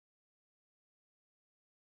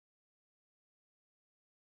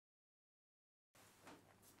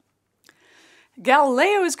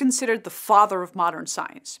Galileo is considered the father of modern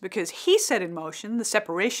science because he set in motion the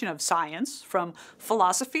separation of science from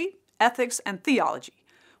philosophy, ethics, and theology,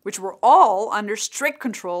 which were all under strict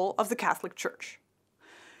control of the Catholic Church.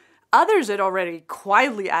 Others had already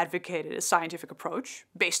quietly advocated a scientific approach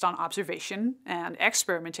based on observation and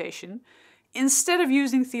experimentation instead of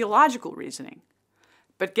using theological reasoning.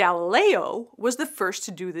 But Galileo was the first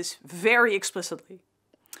to do this very explicitly.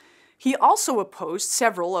 He also opposed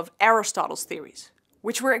several of Aristotle's theories,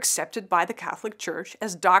 which were accepted by the Catholic Church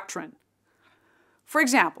as doctrine. For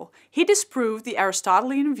example, he disproved the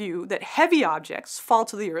Aristotelian view that heavy objects fall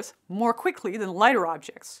to the earth more quickly than lighter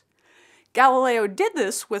objects. Galileo did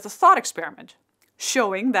this with a thought experiment,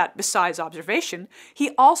 showing that besides observation,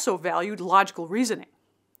 he also valued logical reasoning.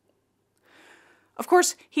 Of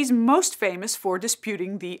course, he's most famous for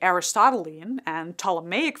disputing the Aristotelian and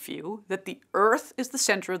Ptolemaic view that the Earth is the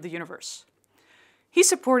center of the universe. He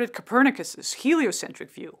supported Copernicus's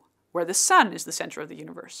heliocentric view, where the sun is the center of the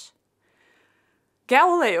universe.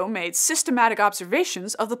 Galileo made systematic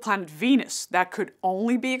observations of the planet Venus that could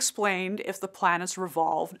only be explained if the planets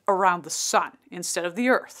revolved around the sun instead of the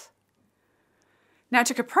Earth. Now,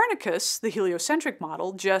 to Copernicus, the heliocentric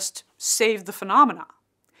model just saved the phenomena,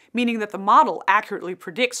 meaning that the model accurately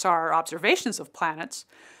predicts our observations of planets,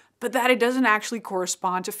 but that it doesn't actually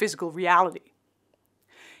correspond to physical reality.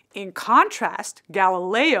 In contrast,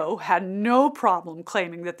 Galileo had no problem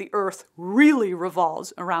claiming that the Earth really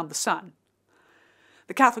revolves around the sun.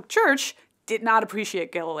 The Catholic Church did not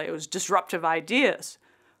appreciate Galileo's disruptive ideas.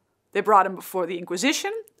 They brought him before the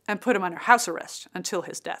Inquisition and put him under house arrest until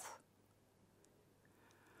his death.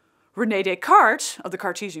 Rene Descartes, of the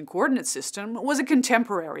Cartesian coordinate system, was a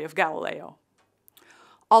contemporary of Galileo.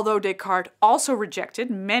 Although Descartes also rejected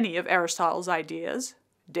many of Aristotle's ideas,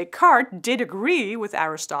 Descartes did agree with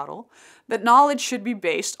Aristotle that knowledge should be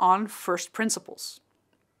based on first principles.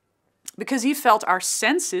 Because he felt our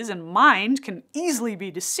senses and mind can easily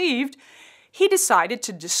be deceived, he decided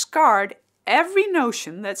to discard every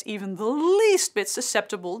notion that's even the least bit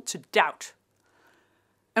susceptible to doubt.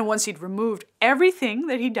 And once he'd removed everything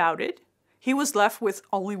that he doubted, he was left with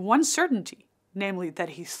only one certainty, namely that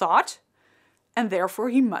he thought, and therefore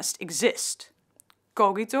he must exist.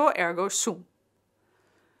 Cogito ergo sum.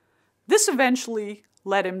 This eventually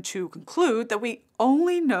led him to conclude that we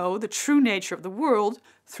only know the true nature of the world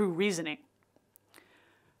through reasoning.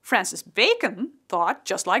 Francis Bacon thought,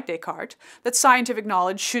 just like Descartes, that scientific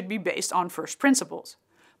knowledge should be based on first principles.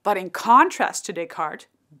 But in contrast to Descartes,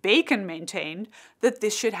 Bacon maintained that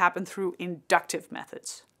this should happen through inductive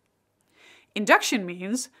methods. Induction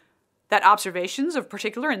means that observations of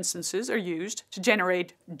particular instances are used to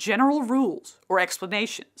generate general rules or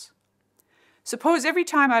explanations. Suppose every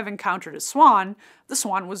time I've encountered a swan, the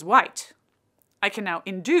swan was white. I can now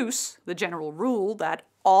induce the general rule that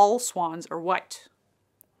all swans are white.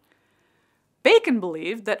 Bacon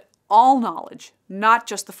believed that all knowledge, not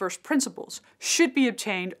just the first principles, should be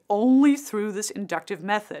obtained only through this inductive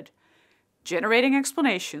method, generating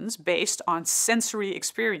explanations based on sensory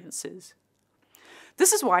experiences.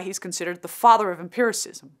 This is why he's considered the father of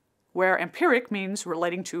empiricism, where empiric means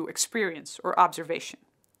relating to experience or observation.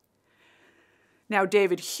 Now,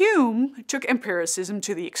 David Hume took empiricism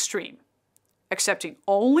to the extreme, accepting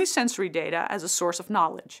only sensory data as a source of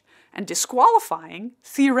knowledge and disqualifying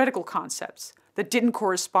theoretical concepts that didn't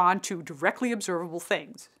correspond to directly observable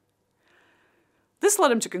things. This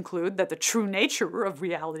led him to conclude that the true nature of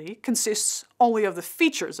reality consists only of the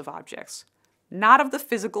features of objects, not of the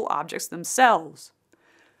physical objects themselves.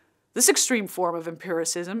 This extreme form of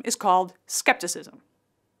empiricism is called skepticism.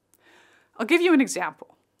 I'll give you an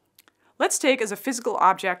example. Let's take as a physical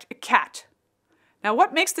object a cat. Now,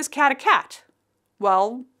 what makes this cat a cat?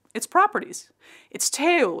 Well, its properties. Its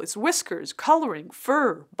tail, its whiskers, coloring,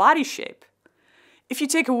 fur, body shape. If you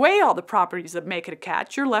take away all the properties that make it a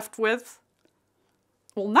cat, you're left with,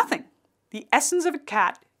 well, nothing. The essence of a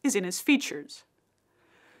cat is in its features.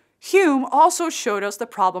 Hume also showed us the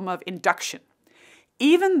problem of induction.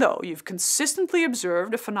 Even though you've consistently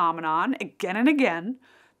observed a phenomenon again and again,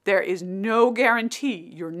 there is no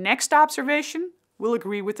guarantee your next observation will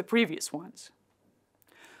agree with the previous ones.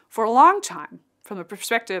 For a long time, from the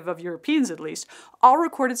perspective of Europeans at least, all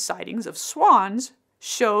recorded sightings of swans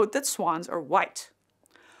showed that swans are white.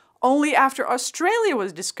 Only after Australia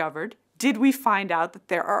was discovered did we find out that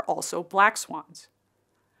there are also black swans.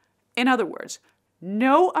 In other words,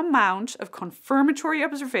 no amount of confirmatory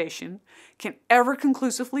observation can ever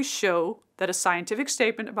conclusively show that a scientific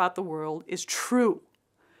statement about the world is true.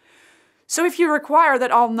 So if you require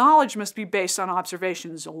that all knowledge must be based on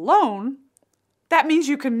observations alone, that means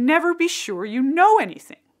you can never be sure you know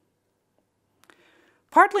anything.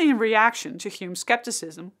 Partly in reaction to Hume's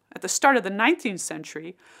skepticism, at the start of the 19th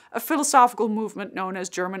century, a philosophical movement known as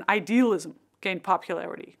German Idealism gained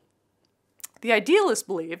popularity. The idealists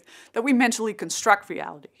believed that we mentally construct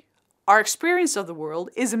reality. Our experience of the world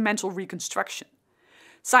is a mental reconstruction.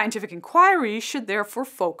 Scientific inquiry should therefore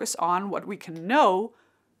focus on what we can know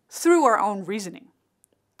through our own reasoning.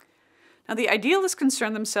 Now, the idealists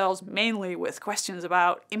concerned themselves mainly with questions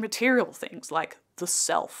about immaterial things like the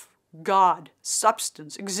self, God,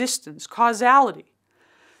 substance, existence, causality.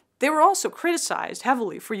 They were also criticized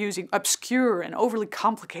heavily for using obscure and overly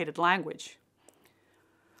complicated language.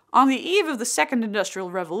 On the eve of the Second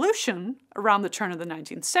Industrial Revolution, around the turn of the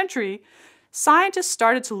 19th century, scientists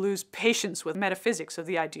started to lose patience with metaphysics of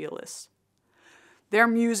the idealists. Their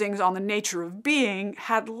musings on the nature of being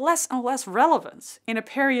had less and less relevance in a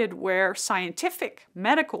period where scientific,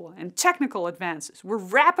 medical, and technical advances were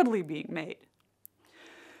rapidly being made.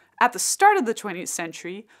 At the start of the 20th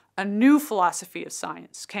century, a new philosophy of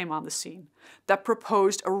science came on the scene that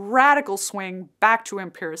proposed a radical swing back to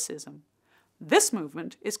empiricism. This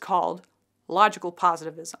movement is called logical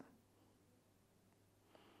positivism.